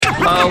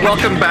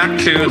Welcome back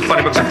to the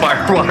Funny Books and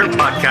Firewater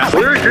podcast.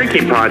 We're a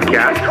drinking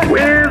podcast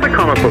with a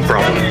comic book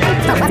problem.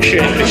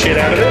 Shit the shit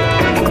out of it.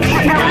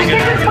 No, I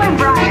think it's my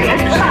Brian.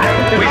 It's fine.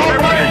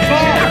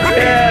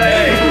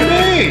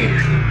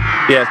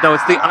 Yes, no,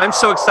 it's the I'm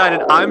so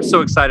excited, I'm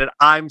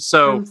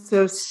so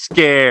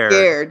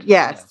scared.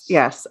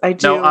 Yes, I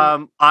do.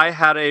 No, I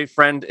had a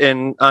friend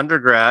in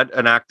undergrad,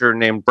 an actor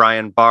named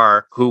Brian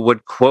Barr, who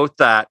would quote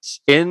that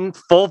in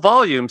full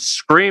volume,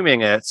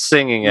 screaming it,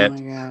 singing it,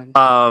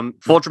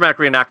 full dramatic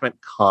reenactment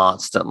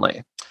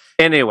constantly.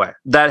 Anyway,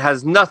 that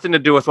has nothing to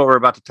do with what we're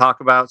about to talk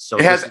about. So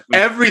it has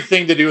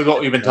everything to do with what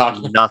we've been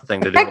talking about.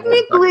 Nothing to do with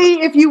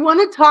Technically, if you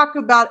want to talk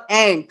about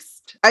angst,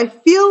 I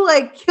feel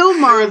like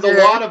Killmonger. There's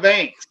a lot of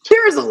angst.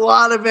 There's a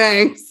lot of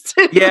angst.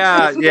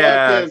 Yeah.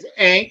 There's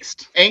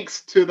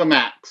angst to the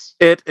max.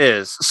 It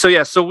is.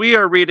 So we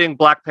are reading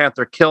Black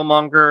Panther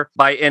Killmonger.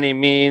 By any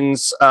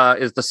means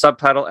is the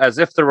subtitle. As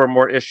if there were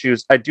more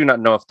issues. I do not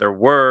know if there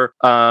were.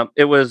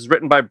 It was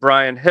written by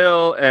Brian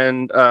Hill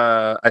and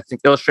I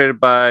think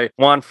illustrated by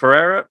Juan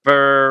Ferreira.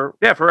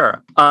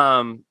 Ferreira.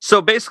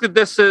 So basically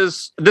this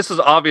is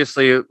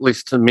obviously, at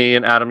least to me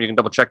and Adam, you can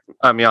double check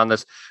me on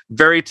this,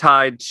 very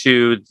tied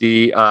to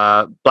the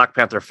Black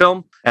Panther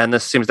film. And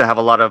this seems to have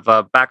a lot of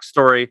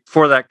backstory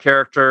for that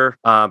character,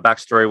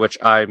 backstory which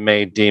I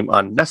may deem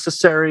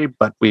unnecessary,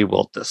 but we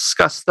will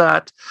discuss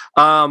that.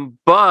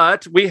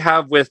 But we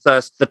have with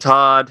us the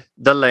Todd,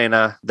 the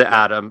Lena, the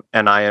Adam,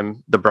 and I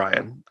am the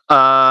Brian.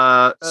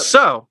 And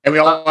we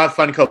all have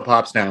Funko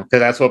Pops now, because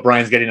that's what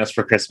Brian's getting us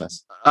for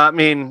Christmas. I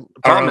mean,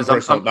 problem is, no,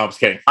 I'm just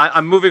kidding.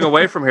 I'm moving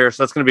away from here,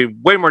 so that's going to be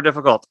way more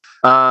difficult.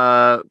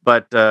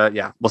 But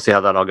we'll see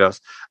how that all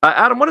goes.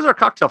 Adam, what is our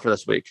cocktail for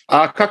this week?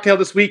 Cocktail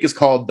this week is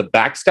called the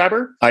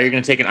Backstabber. You're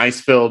going to take an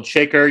ice-filled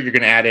shaker. You're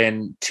going to add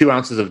in 2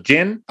 ounces of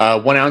gin,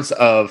 1 ounce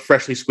of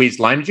freshly squeezed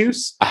lime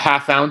juice, a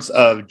half ounce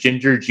of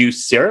ginger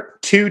juice syrup,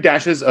 2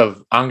 dashes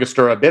of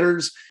Angostura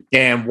bitters,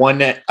 and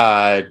 1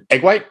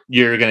 egg white.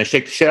 You're going to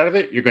shake the shit out of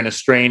it. You're going to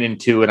strain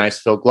into an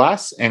ice-filled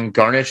glass and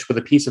garnish with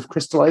a piece of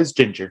crystallized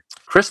ginger.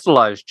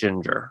 Crystallized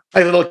ginger.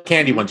 Like the little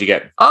candy ones you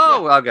get.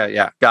 Oh, okay.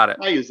 Yeah, got it.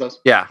 I use those.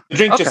 Yeah. The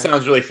drink just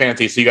sounds really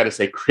fancy, so you got to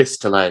say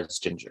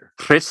crystallized ginger.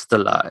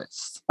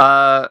 Crystallized.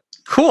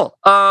 Cool.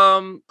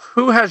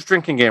 Who has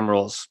drinking game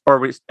rules?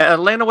 Or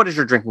Elena, what is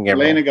your drinking game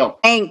Elena, rule? go.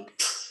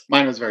 Angst.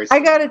 Mine was very I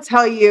simple. got to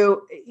tell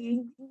you,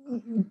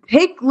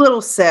 take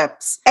little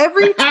sips.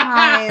 Every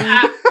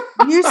time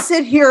you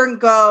sit here and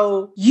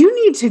go, you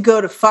need to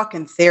go to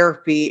fucking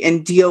therapy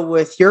and deal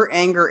with your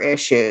anger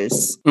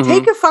issues. Mm-hmm.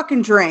 Take a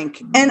fucking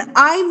drink. And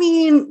I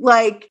mean,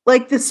 like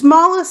the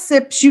smallest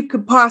sips you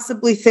could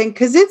possibly think,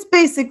 because it's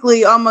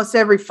basically almost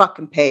every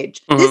fucking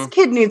page. Mm-hmm. This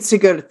kid needs to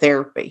go to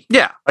therapy.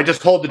 Yeah. I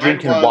just hold the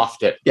drink and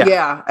waft it.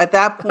 Yeah. At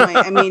that point,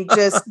 I mean,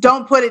 just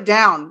don't put it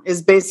down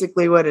is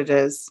basically what it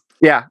is.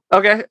 Yeah.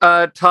 Okay.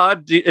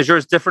 Todd, is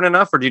yours different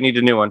enough, or do you need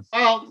a new one?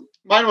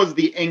 Mine was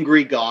the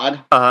angry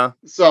god. Uh-huh.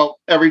 So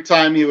every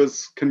time he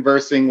was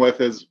conversing with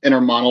his inner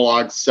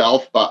monologue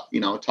self, but,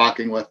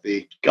 talking with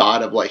the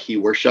god of what he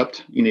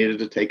worshipped, you needed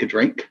to take a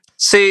drink.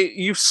 See,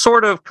 you've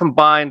sort of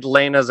combined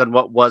Lena's and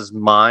what was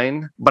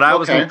mine, but I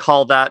was going to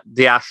call that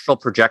the astral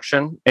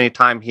projection.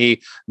 Anytime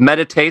he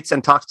meditates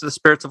and talks to the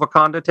spirits of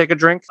Wakanda, take a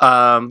drink.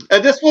 And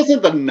this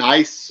wasn't the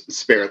nice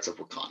spirits of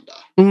Wakanda.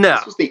 No.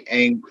 This was the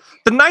angry.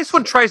 The nice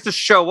one tries to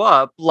show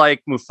up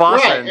like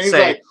Mufasa and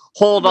say, like,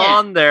 hold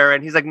on there.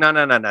 And he's like, no.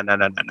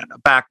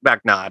 Back.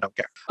 No, I don't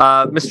care.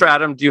 Mr.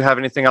 Adam, do you have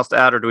anything else to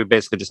add, or do we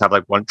basically just have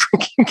like one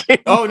drinking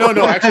game? Oh,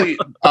 no. Actually,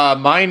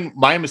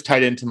 mine was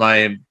tied into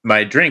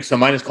my drink. So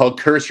mine is called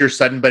Curse Your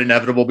Sudden But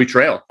Inevitable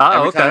Betrayal.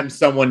 Every time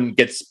someone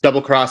gets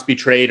double-crossed,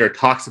 betrayed, or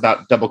talks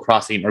about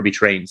double-crossing or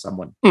betraying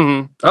someone.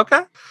 Mm-hmm.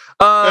 Okay.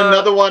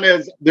 Another one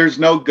is There's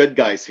No Good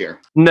Guys Here.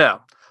 No.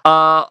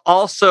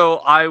 Also,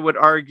 I would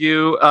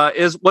argue,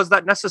 was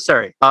that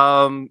necessary?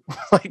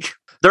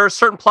 There are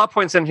certain plot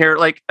points in here,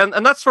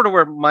 and that's sort of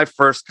where my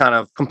first kind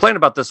of complaint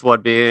about this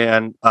would be.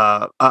 And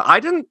I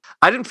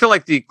didn't feel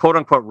like the quote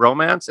unquote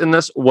romance in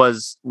this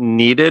was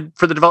needed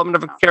for the development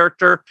of a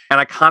character, and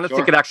I kind of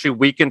think it actually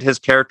weakened his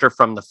character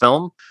from the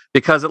film,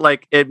 because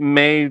it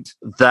made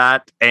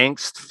that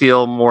angst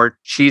feel more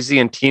cheesy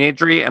and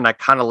teenagery, and I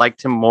kind of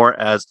liked him more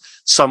as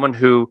someone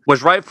who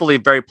was rightfully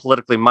very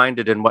politically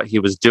minded in what he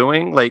was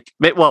doing.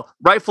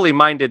 Rightfully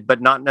minded,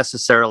 but not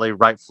necessarily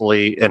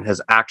rightfully in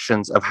his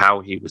actions of how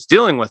he was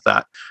dealing with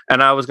that.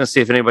 And I was going to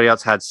see if anybody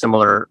else had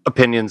similar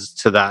opinions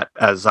to that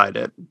as I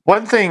did.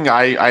 One thing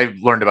I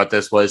learned about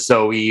this was,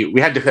 so we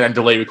had to kind of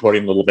delay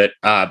recording a little bit.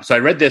 So I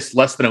read this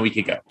less than a week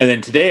ago. And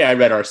then today I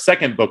read our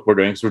second book we're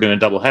doing. So we're doing a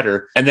double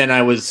header. And then I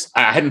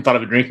hadn't thought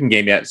of a drinking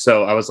game yet.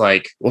 So I was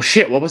like, well,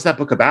 shit, what was that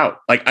book about?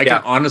 I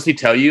can honestly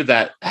tell you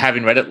that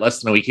having read it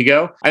less than a week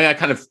ago, I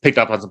kind of picked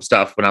up on some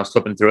stuff when I was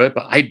flipping through it,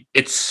 but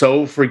it's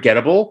so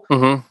forgettable.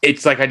 Mm-hmm.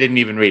 It's like I didn't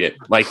even read it.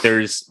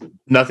 There's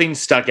nothing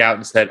stuck out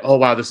and said, oh,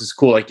 wow, this is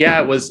cool.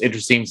 It was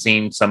interesting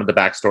seeing some of the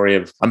backstory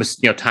of,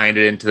 tying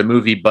it into the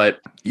movie. But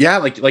yeah,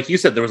 like you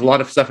said, there was a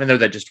lot of stuff in there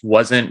that just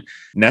wasn't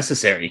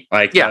necessary.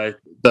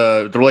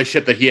 the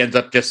relationship that he ends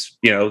up just,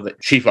 that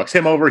she fucks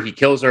him over, he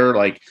kills her.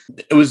 Like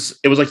it was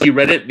like you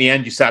read it in the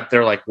end, you sat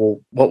there like,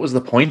 well, what was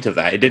the point of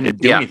that? It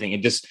didn't do anything.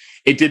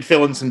 It did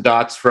fill in some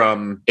dots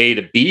from A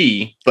to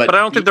B, but I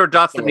don't think there were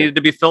dots that needed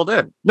to be filled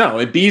in. No,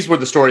 and B's where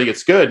the story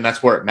gets good, and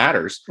that's where it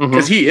matters.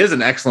 Because he is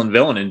an excellent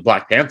villain in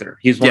Black Panther.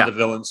 He's one of the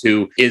villains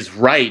who is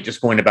right,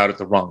 just going about it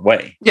the wrong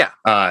way. Yeah.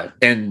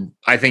 And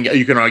I think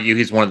you can argue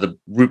he's one of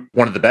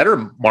the better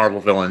Marvel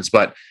villains,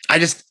 but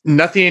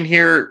nothing in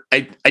here,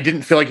 I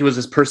didn't feel like it was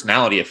his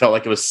personality. It felt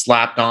like it was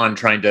slapped on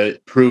trying to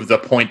prove the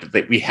point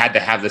that we had to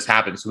have this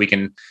happen so we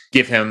can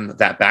give him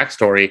that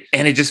backstory.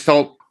 And it just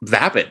felt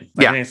vapid.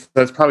 I mean,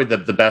 that's probably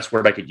the best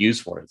word I could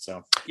use for it.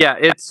 So yeah,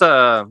 it's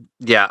I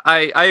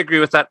agree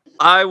with that.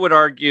 I would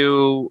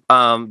argue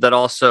that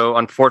also,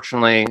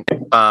 unfortunately,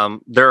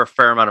 there are a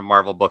fair amount of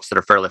Marvel books that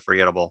are fairly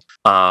forgettable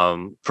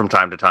from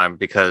time to time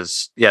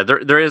because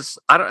there is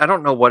I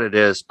don't know what it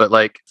is, but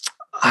like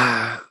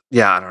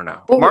I don't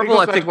know. Well, Marvel,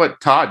 I think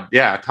what Todd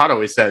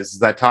always says is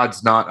that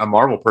Todd's not a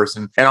Marvel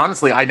person. And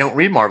honestly, I don't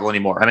read Marvel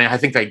anymore. I mean, I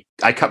think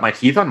I cut my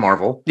teeth on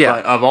Marvel. Yeah.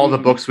 But of all the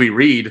books we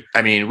read,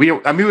 we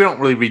don't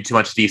really read too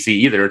much DC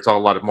either. It's all a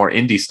lot of more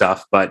indie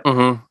stuff. But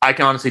I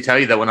can honestly tell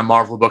you that when a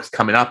Marvel book's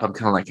coming up, I'm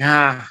kind of like,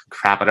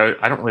 crap,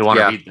 I don't really want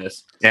to read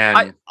this.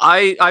 And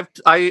my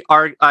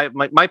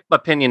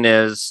opinion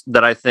is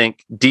that I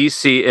think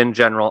DC in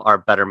general are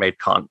better made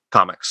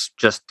comics.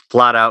 Just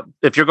flat out.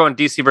 If you're going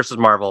DC versus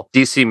Marvel,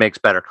 DC makes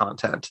better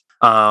content.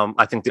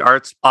 I think the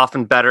art's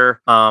often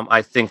better.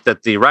 I think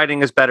that the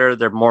writing is better.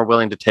 They're more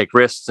willing to take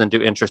risks and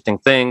do interesting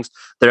things.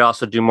 They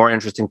also do more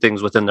interesting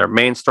things within their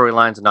main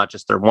storylines and not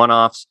just their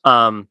one-offs.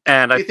 And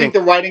I think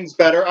the writing's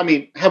better. I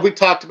mean, have we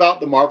talked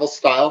about the Marvel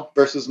style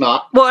versus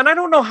not? Well, and I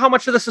don't know how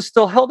much of this is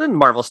still held in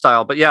Marvel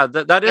style, but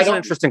that is an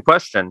interesting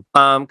question.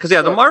 Because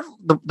the Marvel,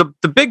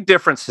 the big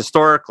difference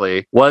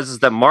historically was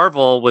that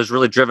Marvel was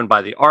really driven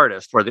by the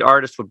artist, where the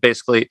artist would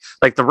basically,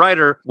 like the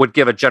writer would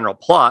give a general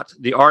plot,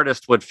 the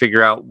artist would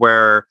figure out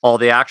where all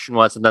the action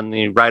was, and then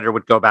the writer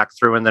would go back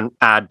through and then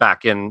add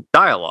back in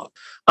dialogue,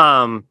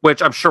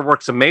 which I'm sure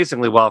works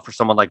amazingly well for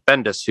someone like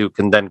Bendis, who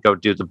can then go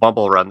do the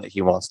bubble run that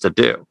he wants to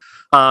do.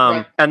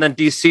 And then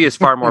DC is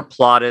far more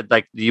plotted,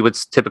 like you would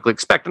typically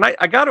expect. And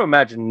I got to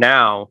imagine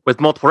now with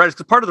multiple writers,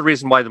 because part of the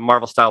reason why the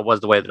Marvel style was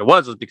the way that it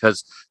was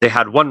because they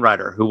had one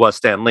writer who was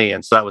Stan Lee,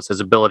 and so that was his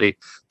ability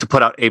to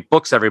put out 8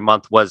 books every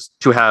month, was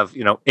to have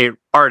 8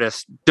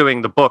 artists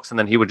doing the books, and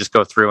then he would just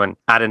go through and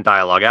add in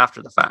dialogue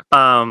after the fact.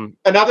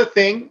 Another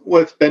thing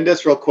with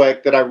Bendis, real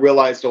quick, that I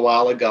realized a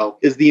while ago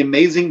is the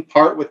amazing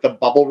part with the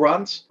bubble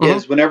runs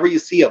is whenever you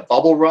see a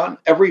bubble run,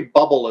 every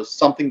bubble is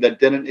something that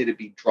didn't need to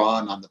be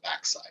drawn on the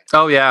backside.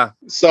 Oh yeah.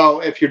 So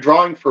if you're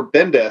drawing for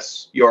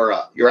Bendis, your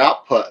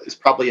output is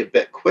probably a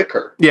bit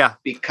quicker. Yeah.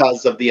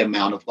 Because of the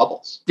amount of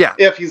bubbles. Yeah.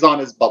 If he's on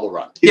his bubble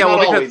run, he's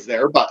not always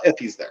there, but if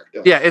he's there.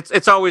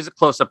 It's always a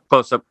close up.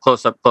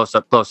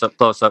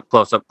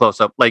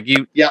 Like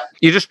you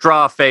just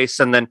draw a face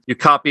and then you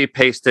copy,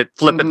 paste it,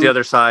 flip it the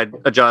other side,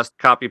 adjust,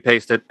 copy,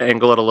 paste it,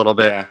 angle it a little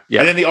bit.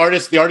 Yeah. And then the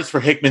artist for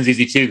Hickman's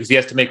easy too, because he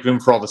has to make room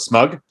for all the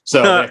smug.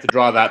 So they have to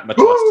draw that much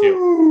less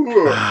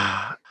too.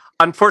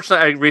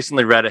 Unfortunately, I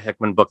recently read a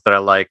Hickman book that I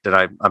liked, and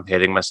I'm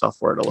hating myself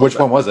for it a little bit. Which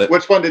one was it?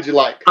 Which one did you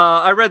like?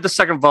 I read the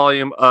second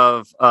volume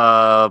of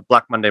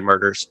Black Monday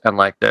Murders and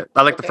liked it.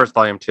 I liked the first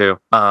volume too.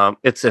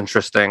 It's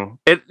interesting.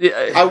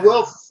 I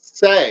will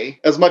say,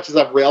 as much as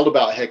I've railed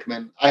about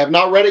Hickman, I have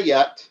not read it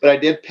yet, but I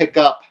did pick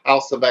up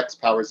House of X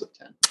Powers of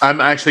 10.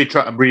 I'm actually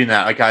I'm reading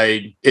that.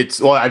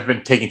 I've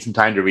been taking some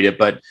time to read it,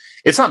 but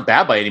it's not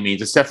bad by any means.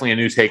 It's definitely a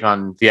new take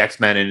on the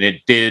X-Men, and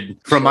it did,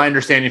 from my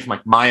understanding, from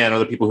like Maya and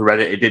other people who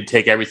read it, it did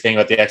take everything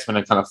about the X-Men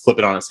and kind of flip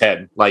it on its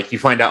head. Like you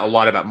find out a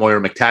lot about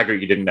Moira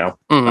McTaggart you didn't know.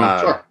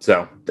 Sure.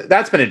 So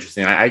that's been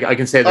interesting. I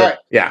can say that. Right.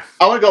 Yeah.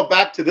 I want to go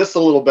back to this a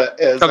little bit.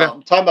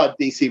 Talking about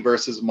DC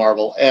versus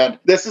Marvel, and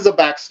this is a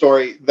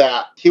backstory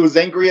that he was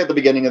angry at the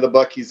beginning of the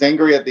book. He's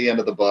angry at the end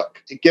of the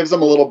book. It gives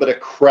him a little bit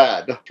of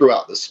cred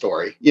throughout the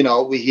story.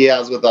 He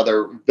has with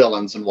other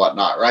villains and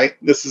whatnot. Right.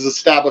 This is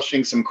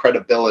establishing some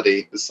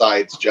credibility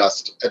besides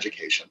just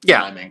education.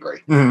 Yeah. I'm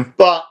angry.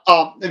 But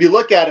if you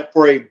look at it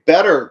for a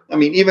better,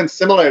 even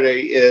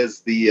similarly is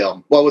the,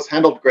 what was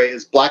handled great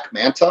is Black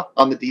Manta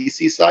on the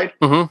DC side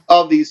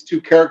of these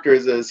two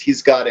characters is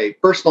he's got a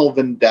personal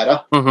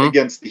vendetta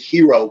against the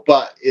hero,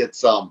 but it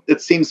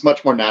seems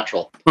much more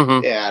natural.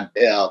 And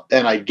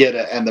I get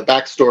it. And the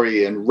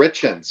backstory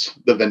enriches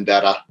the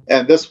vendetta.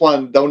 And this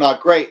one, though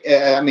not great,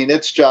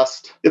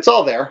 it's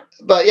all there.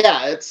 But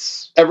yeah,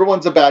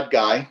 everyone's a bad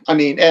guy. And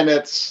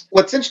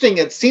what's interesting,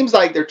 it seems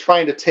like they're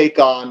trying to take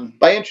on,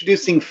 by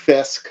introducing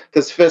Fisk,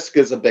 because Fisk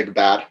is a big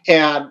bad,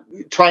 and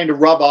trying to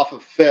rub off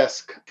of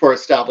Fisk for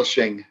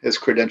establishing his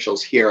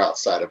credentials here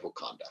outside of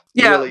Wakanda.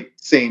 Yeah. Really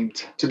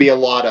seemed to be a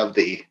lot of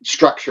the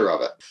structure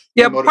of it.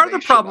 Yeah, part of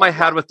the problem I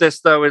had with this,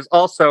 though, is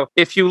also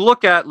if you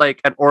look at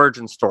like an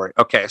origin story.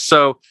 Okay,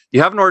 so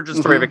you have an origin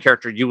story of a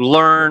character. You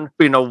learn,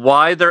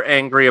 why they're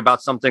angry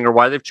about something or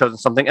why they've chosen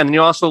something, and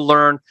you also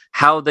learn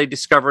how they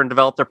discover and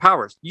develop their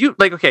powers.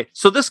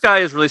 So this guy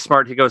is really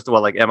smart. He goes to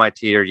like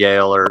MIT or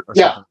Yale or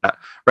something like that,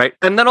 right?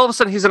 And then all of a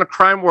sudden he's in a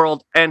crime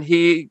world and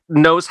he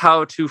knows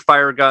how to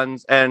fire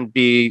guns and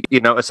be,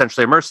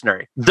 essentially a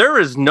mercenary. There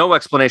is no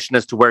explanation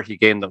as to where he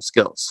gained those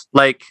skills.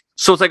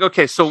 So it's like,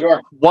 okay,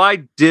 so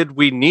why did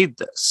we need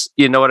this?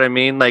 You know what I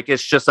mean? Like,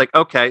 it's just like,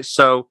 okay,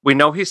 so we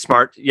know he's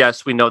smart.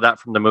 Yes, we know that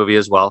from the movie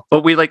as well.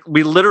 But we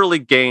literally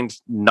gained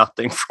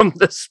nothing from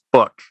this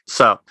book.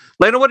 So,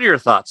 Lena, what are your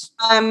thoughts?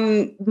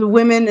 The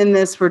women in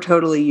this were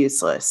totally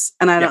useless.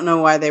 And I don't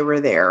know why they were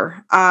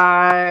there.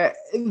 The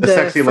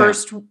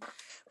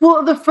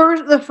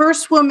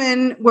first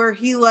woman where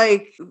he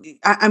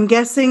I'm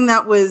guessing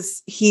that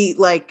was he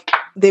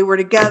they were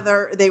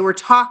together, they were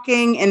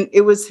talking, and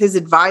it was his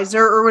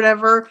advisor or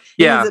whatever.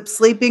 He ends up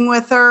sleeping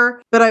with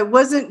her, but I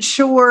wasn't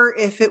sure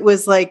if it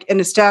was like an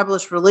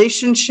established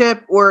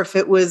relationship or if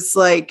it was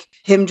like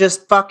him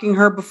just fucking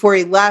her before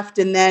he left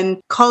and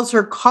then calls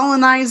her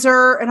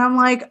colonizer. And I'm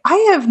like, I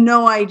have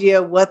no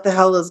idea what the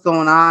hell is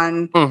going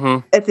on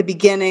at the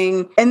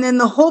beginning. And then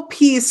the whole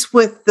piece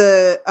with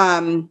the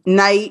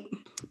knight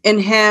and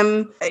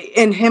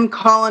him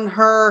calling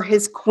her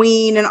his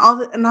queen and all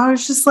that. And I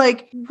was just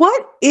like,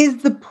 what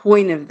is the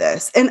point of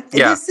this? And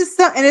this is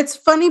and it's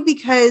funny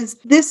because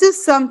this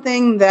is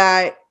something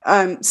that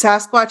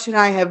Sasquatch and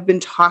I have been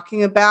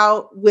talking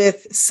about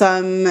with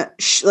some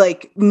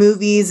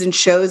movies and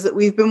shows that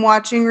we've been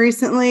watching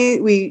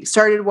recently. We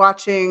started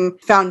watching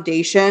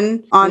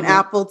Foundation on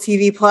Apple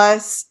TV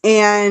Plus,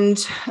 and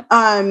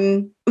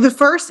the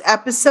first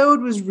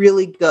episode was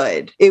really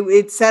good.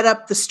 It set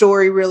up the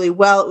story really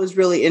well. It was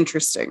really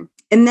interesting.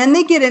 And then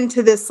they get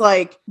into this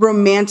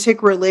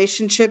romantic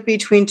relationship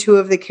between two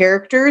of the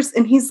characters.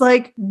 And he's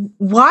like,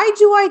 why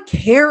do I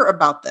care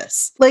about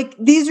this?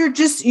 These are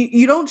just,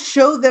 you don't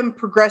show them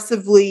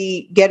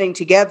progressively getting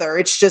together.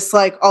 It's just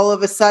all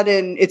of a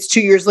sudden it's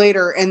 2 years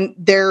later and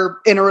they're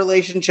in a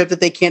relationship that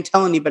they can't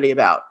tell anybody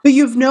about. But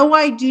you have no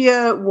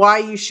idea why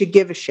you should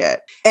give a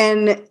shit.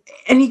 And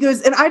he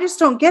goes, and I just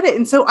don't get it.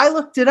 And so I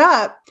looked it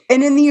up.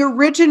 And in the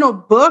original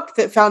book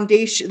that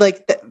Foundation,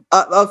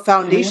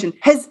 Foundation,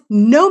 has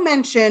no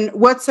mention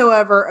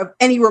whatsoever of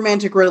any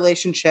romantic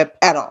relationship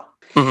at all.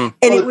 And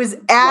it was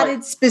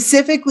added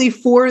specifically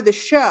for the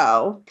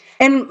show.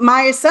 And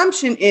my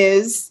assumption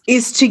is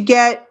to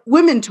get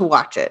women to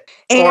watch it.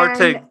 Or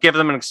to give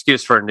them an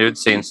excuse for a nude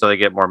scene so they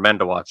get more men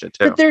to watch it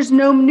too. But there's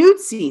no nude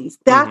scenes.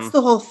 That's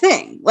the whole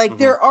thing.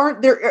 There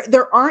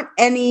aren't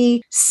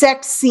any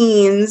sex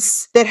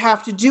scenes that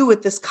have to do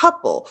with this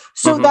couple.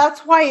 So that's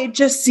why it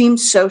just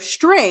seems so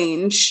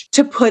strange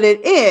to put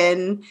it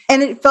in.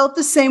 And it felt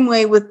the same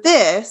way with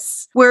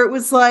this, where it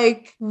was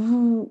like,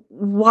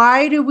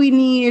 why do we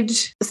need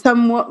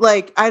somewhat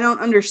I don't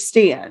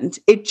understand.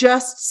 It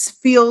just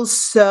feels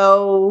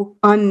so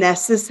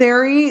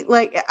unnecessary.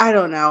 I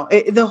don't know.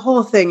 The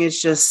whole thing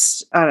is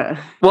just, I don't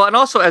know. Well, and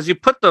also as you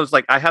put those,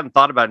 I hadn't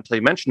thought about it until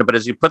you mentioned it, but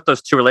as you put those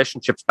two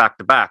relationships back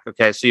to back,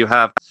 okay, so you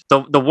have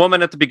the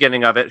woman at the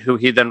beginning of it who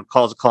he then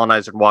calls a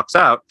colonizer and walks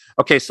out.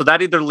 Okay, so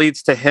that either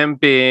leads to him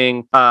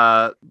being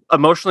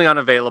emotionally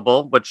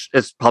unavailable, which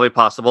is probably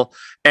possible,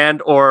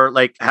 and or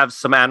have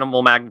some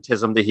animal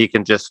magnetism that he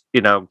can just,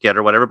 get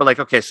or whatever. But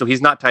okay, so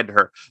he's not tied to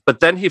her. But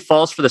then he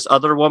falls for this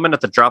other woman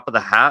at the drop of the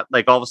hat.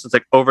 All of a sudden,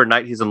 it's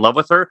overnight he's in love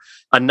with her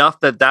enough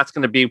that's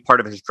going to be part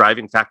of his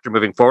driving factor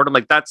moving forward. I'm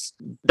like,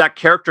 that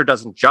character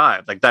doesn't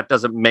jive. That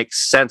doesn't make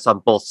sense on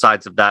both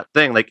sides of that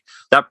thing.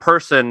 That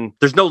person,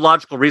 there's no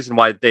logical reason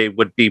why they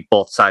would be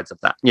both sides of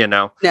that,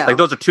 No.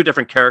 Those are two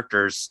different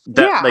characters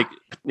that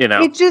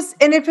It just,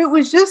 and if it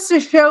was just to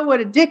show what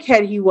a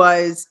dickhead he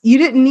was, you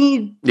didn't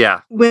need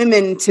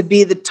women to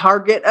be the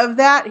target of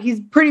that.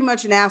 He's pretty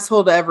much an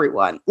asshole to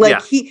everyone.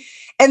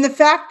 And the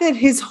fact that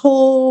his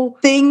whole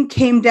thing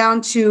came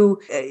down to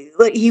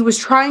he was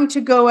trying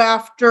to go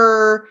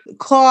after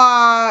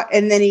Claw,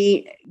 and then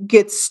he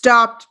gets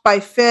stopped by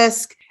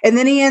Fisk, and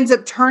then he ends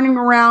up turning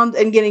around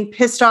and getting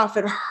pissed off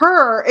at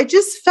her. It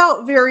just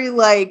felt very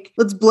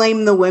let's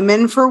blame the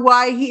women for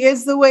why he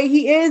is the way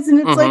he is.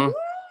 And it's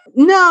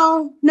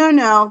no,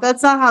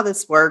 that's not how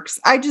this works.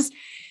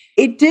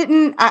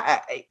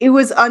 It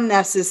was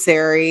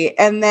unnecessary.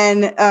 And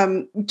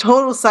then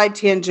total side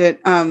tangent,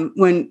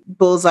 when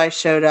Bullseye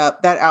showed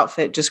up, that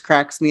outfit just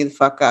cracks me the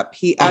fuck up.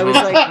 I was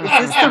like,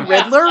 is this the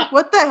Riddler?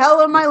 What the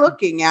hell am I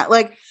looking at?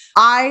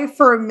 I,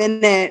 for a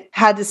minute,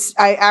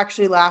 I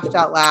actually laughed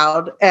out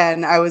loud,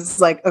 and I was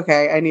like,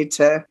 okay, I need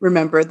to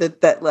remember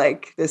that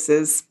this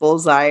is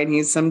Bullseye and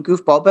he's some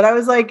goofball. But I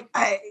was like,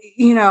 I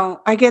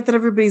get that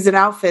everybody's in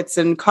outfits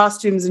and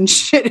costumes and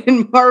shit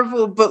in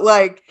Marvel,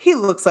 but he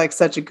looks like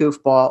such a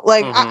goofball.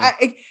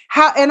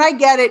 And I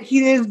get it.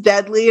 He is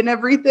deadly and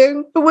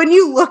everything. But when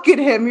you look at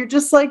him, you're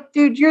just like,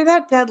 dude, you're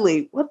that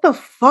deadly. What the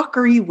fuck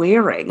are you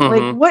wearing?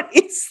 What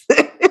is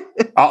this?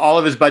 All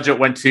of his budget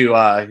went to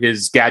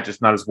his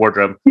gadgets, not his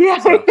wardrobe. Yeah.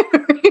 So.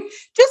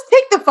 Just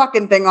take the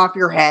fucking thing off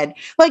your head.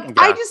 Like, Yeah.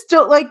 I just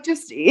don't like,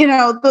 just, you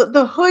know,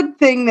 the hood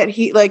thing that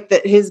he, like,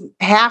 that his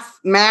half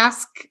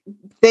mask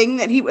thing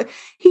that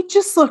he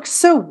just looks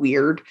so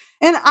weird.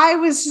 And I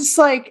was just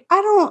like,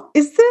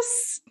 is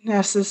this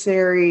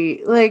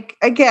necessary? Like,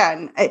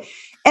 again,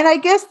 and I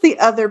guess the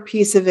other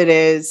piece of it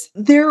is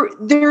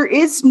there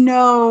is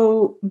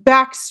no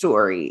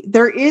backstory.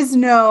 There is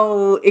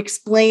no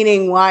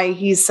explaining why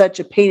he's such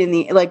a pain in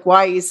the, like,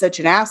 why he's such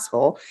an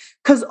asshole.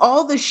 Because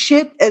all the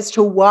shit as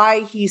to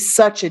why he's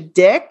such a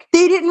dick,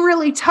 they didn't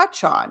really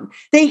touch on.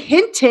 They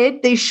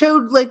hinted, they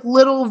showed like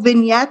little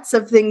vignettes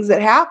of things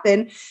that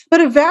happened,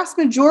 but a vast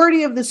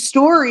majority of the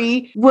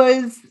story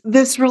was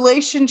this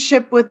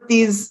relationship with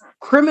these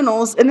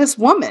criminals and this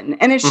woman.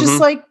 And it's just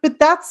like, but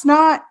that's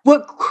not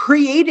what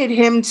created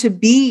him to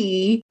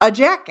be a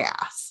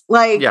jackass.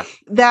 Like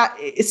that.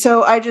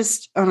 So I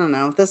don't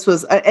know. This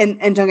was,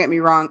 and don't get me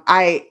wrong.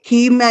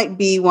 He might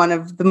be one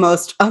of the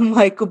most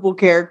unlikable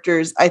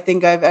characters I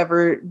think I've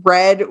ever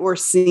read or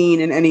seen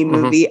in any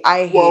movie.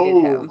 I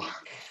hated him.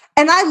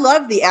 And I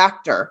love the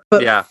actor,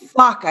 but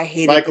fuck, I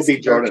hated Michael B.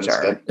 this Jordan.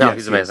 character. Yeah,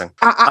 he's amazing.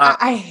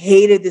 I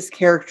hated this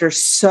character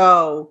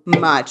so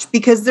much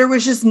because they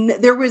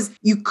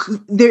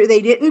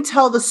didn't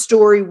tell the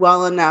story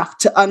well enough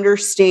to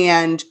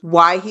understand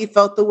why he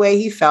felt the way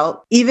he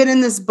felt. Even in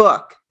this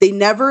book, they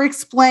never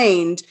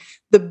explained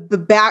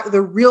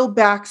the real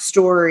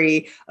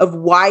backstory of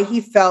why he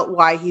felt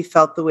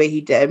the way he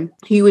did.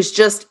 He was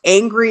just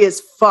angry as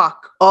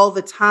fuck all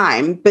the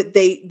time, but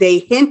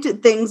they hint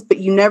at things, but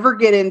you never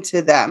get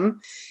into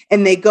them.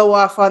 And they go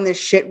off on this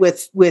shit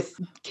with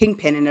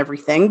Kingpin and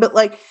everything. But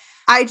like,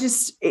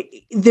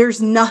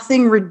 there's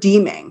nothing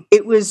redeeming.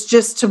 It was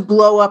just to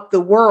blow up the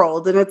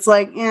world. And it's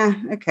like,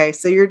 okay.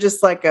 So you're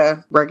just like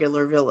a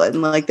regular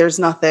villain. Like there's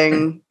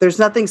nothing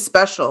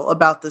special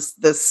about this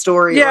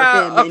story or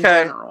him in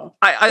general.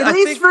 At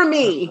least for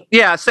me.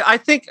 Yeah. So I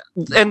think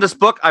in this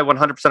book, I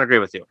 100% agree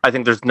with you. I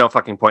think there's no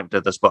fucking point to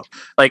this book.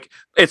 Like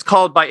it's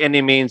called By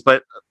Any Means,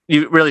 but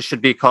you really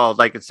should be called,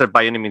 like it said,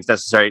 By Any Means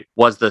Necessary.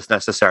 Was this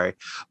necessary?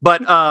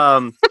 But in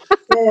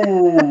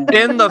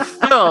the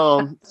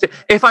film,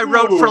 if I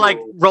wrote for like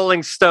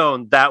Rolling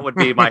Stone, that would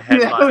be my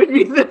headline.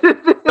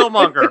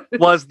 Killmonger,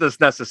 was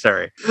this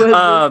necessary?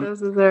 Was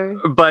this necessary?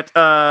 But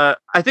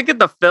I think in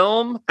the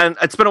film, and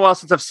it's been a while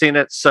since I've seen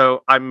it,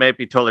 so I may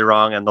be totally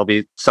wrong, and there'll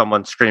be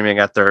someone screaming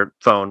at their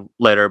phone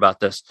later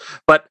about this.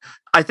 But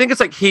I think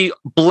it's like he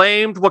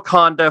blamed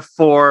Wakanda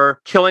for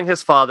killing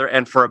his father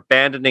and for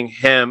abandoning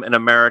him in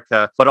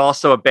America, but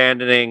also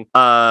abandoning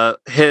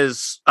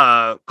his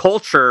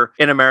culture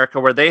in America,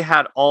 where they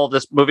had all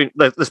this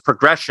this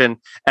progression,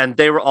 and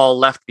they were all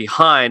left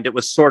behind. It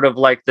was sort of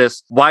like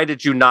this: why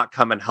did you not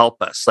come and help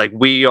us? Like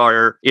we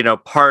are,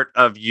 part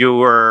of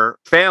your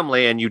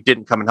family, and you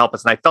didn't come and help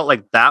us. And I felt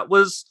like that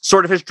was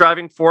sort of his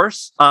driving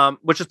force,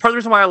 which is part of the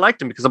reason why I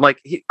liked him, because I'm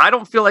like, I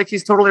don't feel like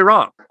he's totally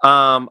wrong.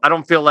 I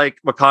don't feel like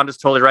Wakanda's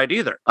totally right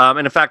either. And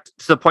in fact,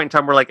 to the point in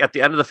time where, like, at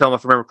the end of the film,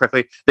 if I remember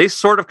correctly, they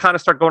sort of kind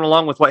of start going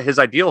along with what his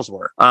ideals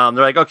were. They're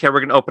like, okay, we're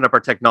going to open up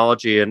our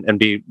technology and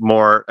be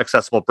more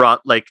accessible,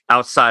 like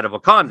outside of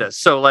Wakanda.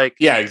 So, like,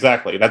 yeah,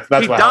 exactly. That's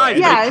he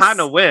died, but he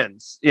kind of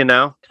wins,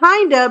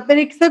 Kind of, but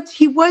except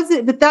he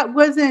wasn't. But that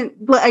wasn't.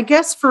 I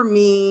guess for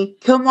me,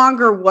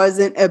 Killmonger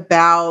wasn't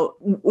about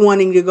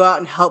wanting to go out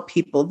and help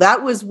people.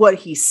 That was what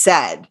he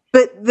said.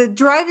 But the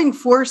driving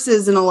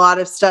forces and a lot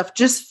of stuff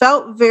just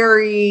felt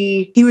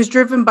he was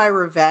driven by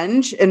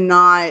revenge and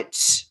not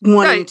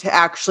wanting to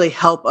actually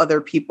help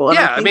other people. And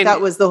I think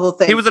that was the whole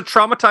thing. He was a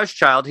traumatized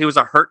child. He was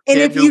a hurt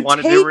kid who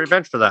wanted to do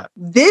revenge for that.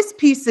 This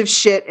piece of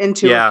shit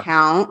into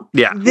account.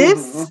 Yeah.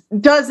 This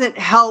doesn't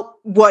help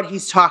what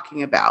he's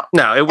talking about.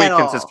 No, it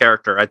weakens his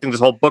character. I think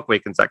this whole book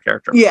weakens that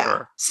character. Yeah.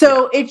 Sure.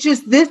 So it's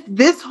just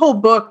this whole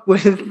book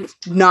was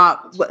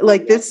not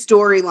like, this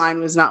storyline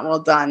was not well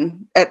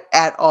done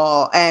at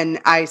all. And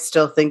I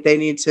still think they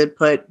need to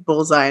put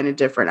Bullseye in a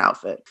different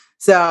outfit.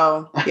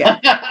 So, yeah.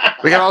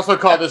 We can also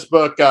call this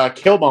book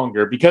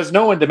Killmonger because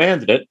no one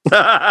demanded it.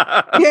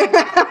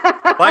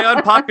 By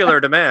unpopular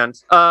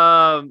demand.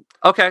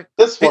 Okay.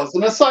 This was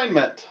an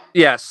assignment.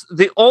 Yes.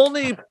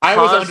 I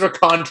was under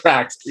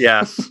contract.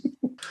 Yes.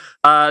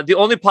 The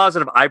only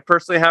positive I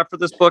personally have for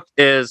this book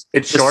is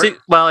it's short.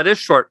 It is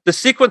short. The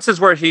sequences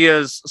where he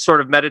is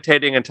sort of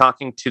meditating and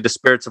talking to the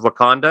spirits of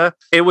Wakanda,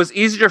 it was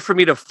easier for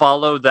me to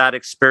follow that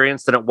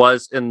experience than it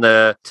was in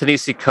the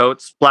Ta-Nehisi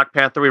Coates Black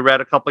Panther we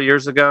read a couple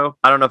years ago.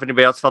 I don't know if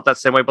anybody else felt that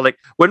same way, but like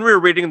when we were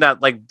reading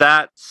that, like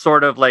that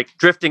sort of like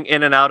drifting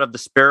in and out of the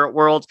spirit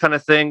world kind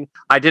of thing,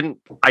 I didn't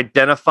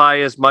identify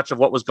as much of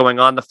what was going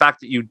on. The fact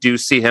that you do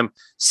see him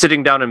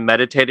sitting down and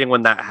meditating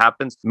when that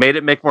happens made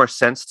it make more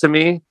sense to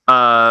me.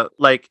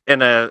 like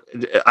in a,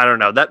 I don't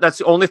know, that's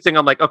the only thing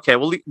I'm like, okay,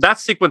 well, that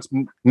sequence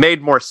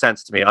made more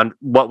sense to me on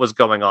what was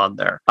going on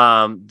there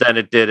than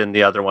it did in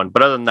the other one.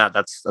 But other than that,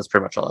 that's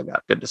pretty much all I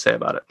got good to say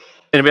about it.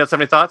 Anybody else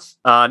have any thoughts?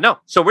 No.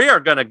 So we are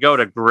going to go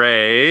to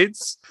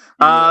grades.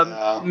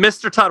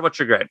 Mr. Todd, what's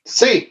your grade?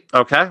 C.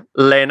 Okay.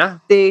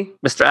 Lena? C.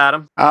 Mr.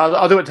 Adam?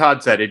 I'll do what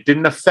Todd said. It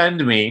didn't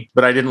offend me,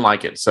 but I didn't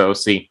like it. So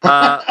C.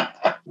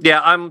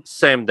 Yeah, I'm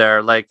same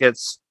there. Like it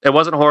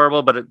wasn't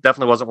horrible, but it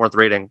definitely wasn't worth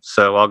reading.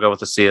 So I'll go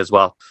with a C as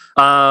well.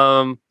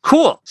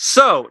 Cool.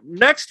 So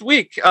next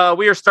week,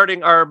 we are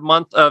starting our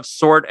month of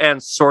Sword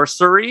and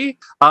Sorcery.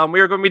 We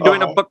are going to be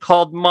doing a book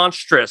called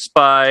Monstrous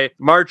by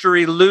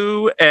Marjorie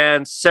Liu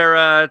and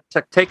Sarah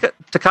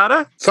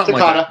Takada? Something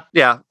like that.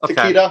 Yeah.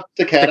 Okay.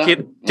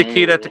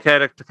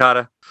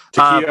 Takada.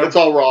 It's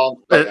all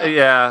wrong.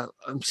 Yeah,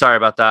 I'm sorry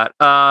about that.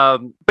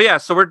 But yeah,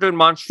 so we're doing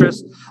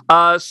Monstrous.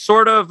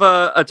 Sort of,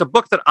 it's a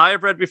book that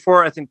I've read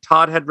before. I think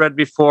Todd had read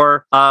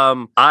before.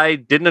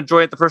 I didn't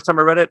enjoy it the first time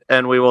I read it,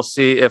 and we will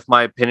see if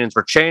my opinions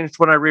were changed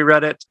when I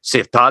reread it. See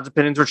if Todd's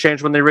opinions were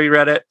changed when they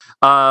reread it.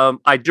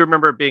 I do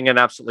remember it being an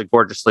absolutely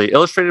gorgeously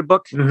illustrated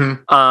book,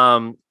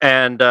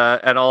 and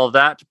all of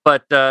that.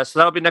 But so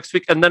that'll be next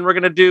week, and then we're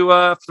gonna do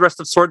for the rest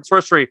of Sword and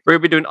Sorcery. We're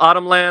gonna be doing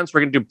Autumn Lands.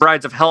 We're gonna do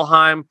Brides of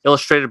Helheim,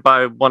 illustrated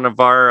by one of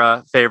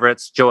our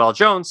favorites, Joelle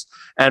Jones,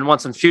 and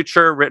Once and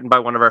Future, written by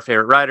one of our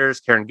favorite writers,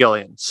 Karen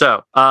Gillian.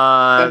 So,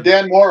 and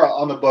Dan Mora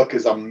on the book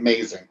is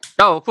amazing.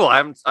 Oh, cool! I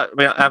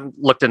haven't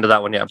looked into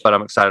that one yet, but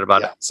I'm excited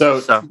about it.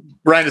 So,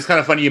 Brian, it's kind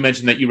of funny you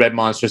mentioned that you read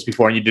Monstrous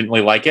before and you didn't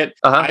really like it.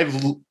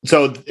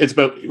 So it's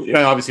about,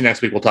 obviously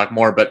next week we'll talk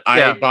more, but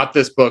I bought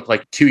this book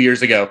like 2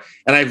 years ago,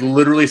 and I've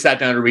literally sat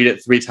down to read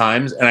it 3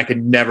 times, and I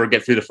could never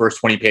get through the first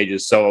 20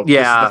 pages. So this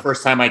is the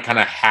first time I kind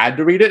of had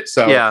to read it.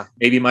 So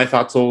maybe my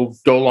thoughts will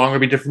go along or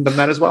be different than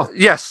that as well.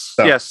 Yes.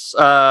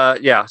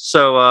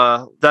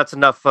 So that's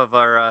enough of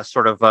our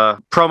sort of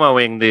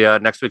promoing the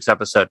next week's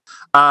episode.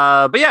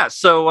 But yeah,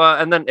 so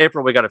and then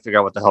April we got to figure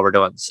out what the hell we're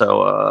doing.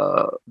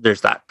 So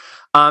there's that.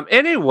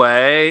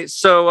 Anyway,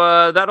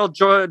 so that'll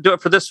do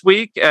it for this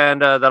week,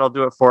 and that'll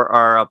do it for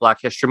our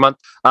Black History Month.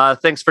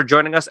 Thanks for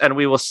joining us, and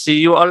we will see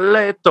you all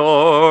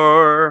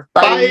later.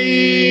 Bye.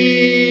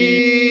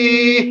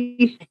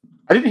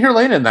 I didn't hear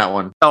Lena in that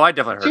one. Oh, I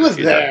definitely heard she was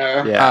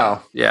there. Yeah.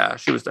 Oh. Yeah,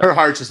 she was there. Her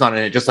heart's just not in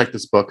it, just like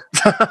this book.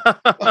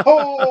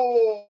 Oh.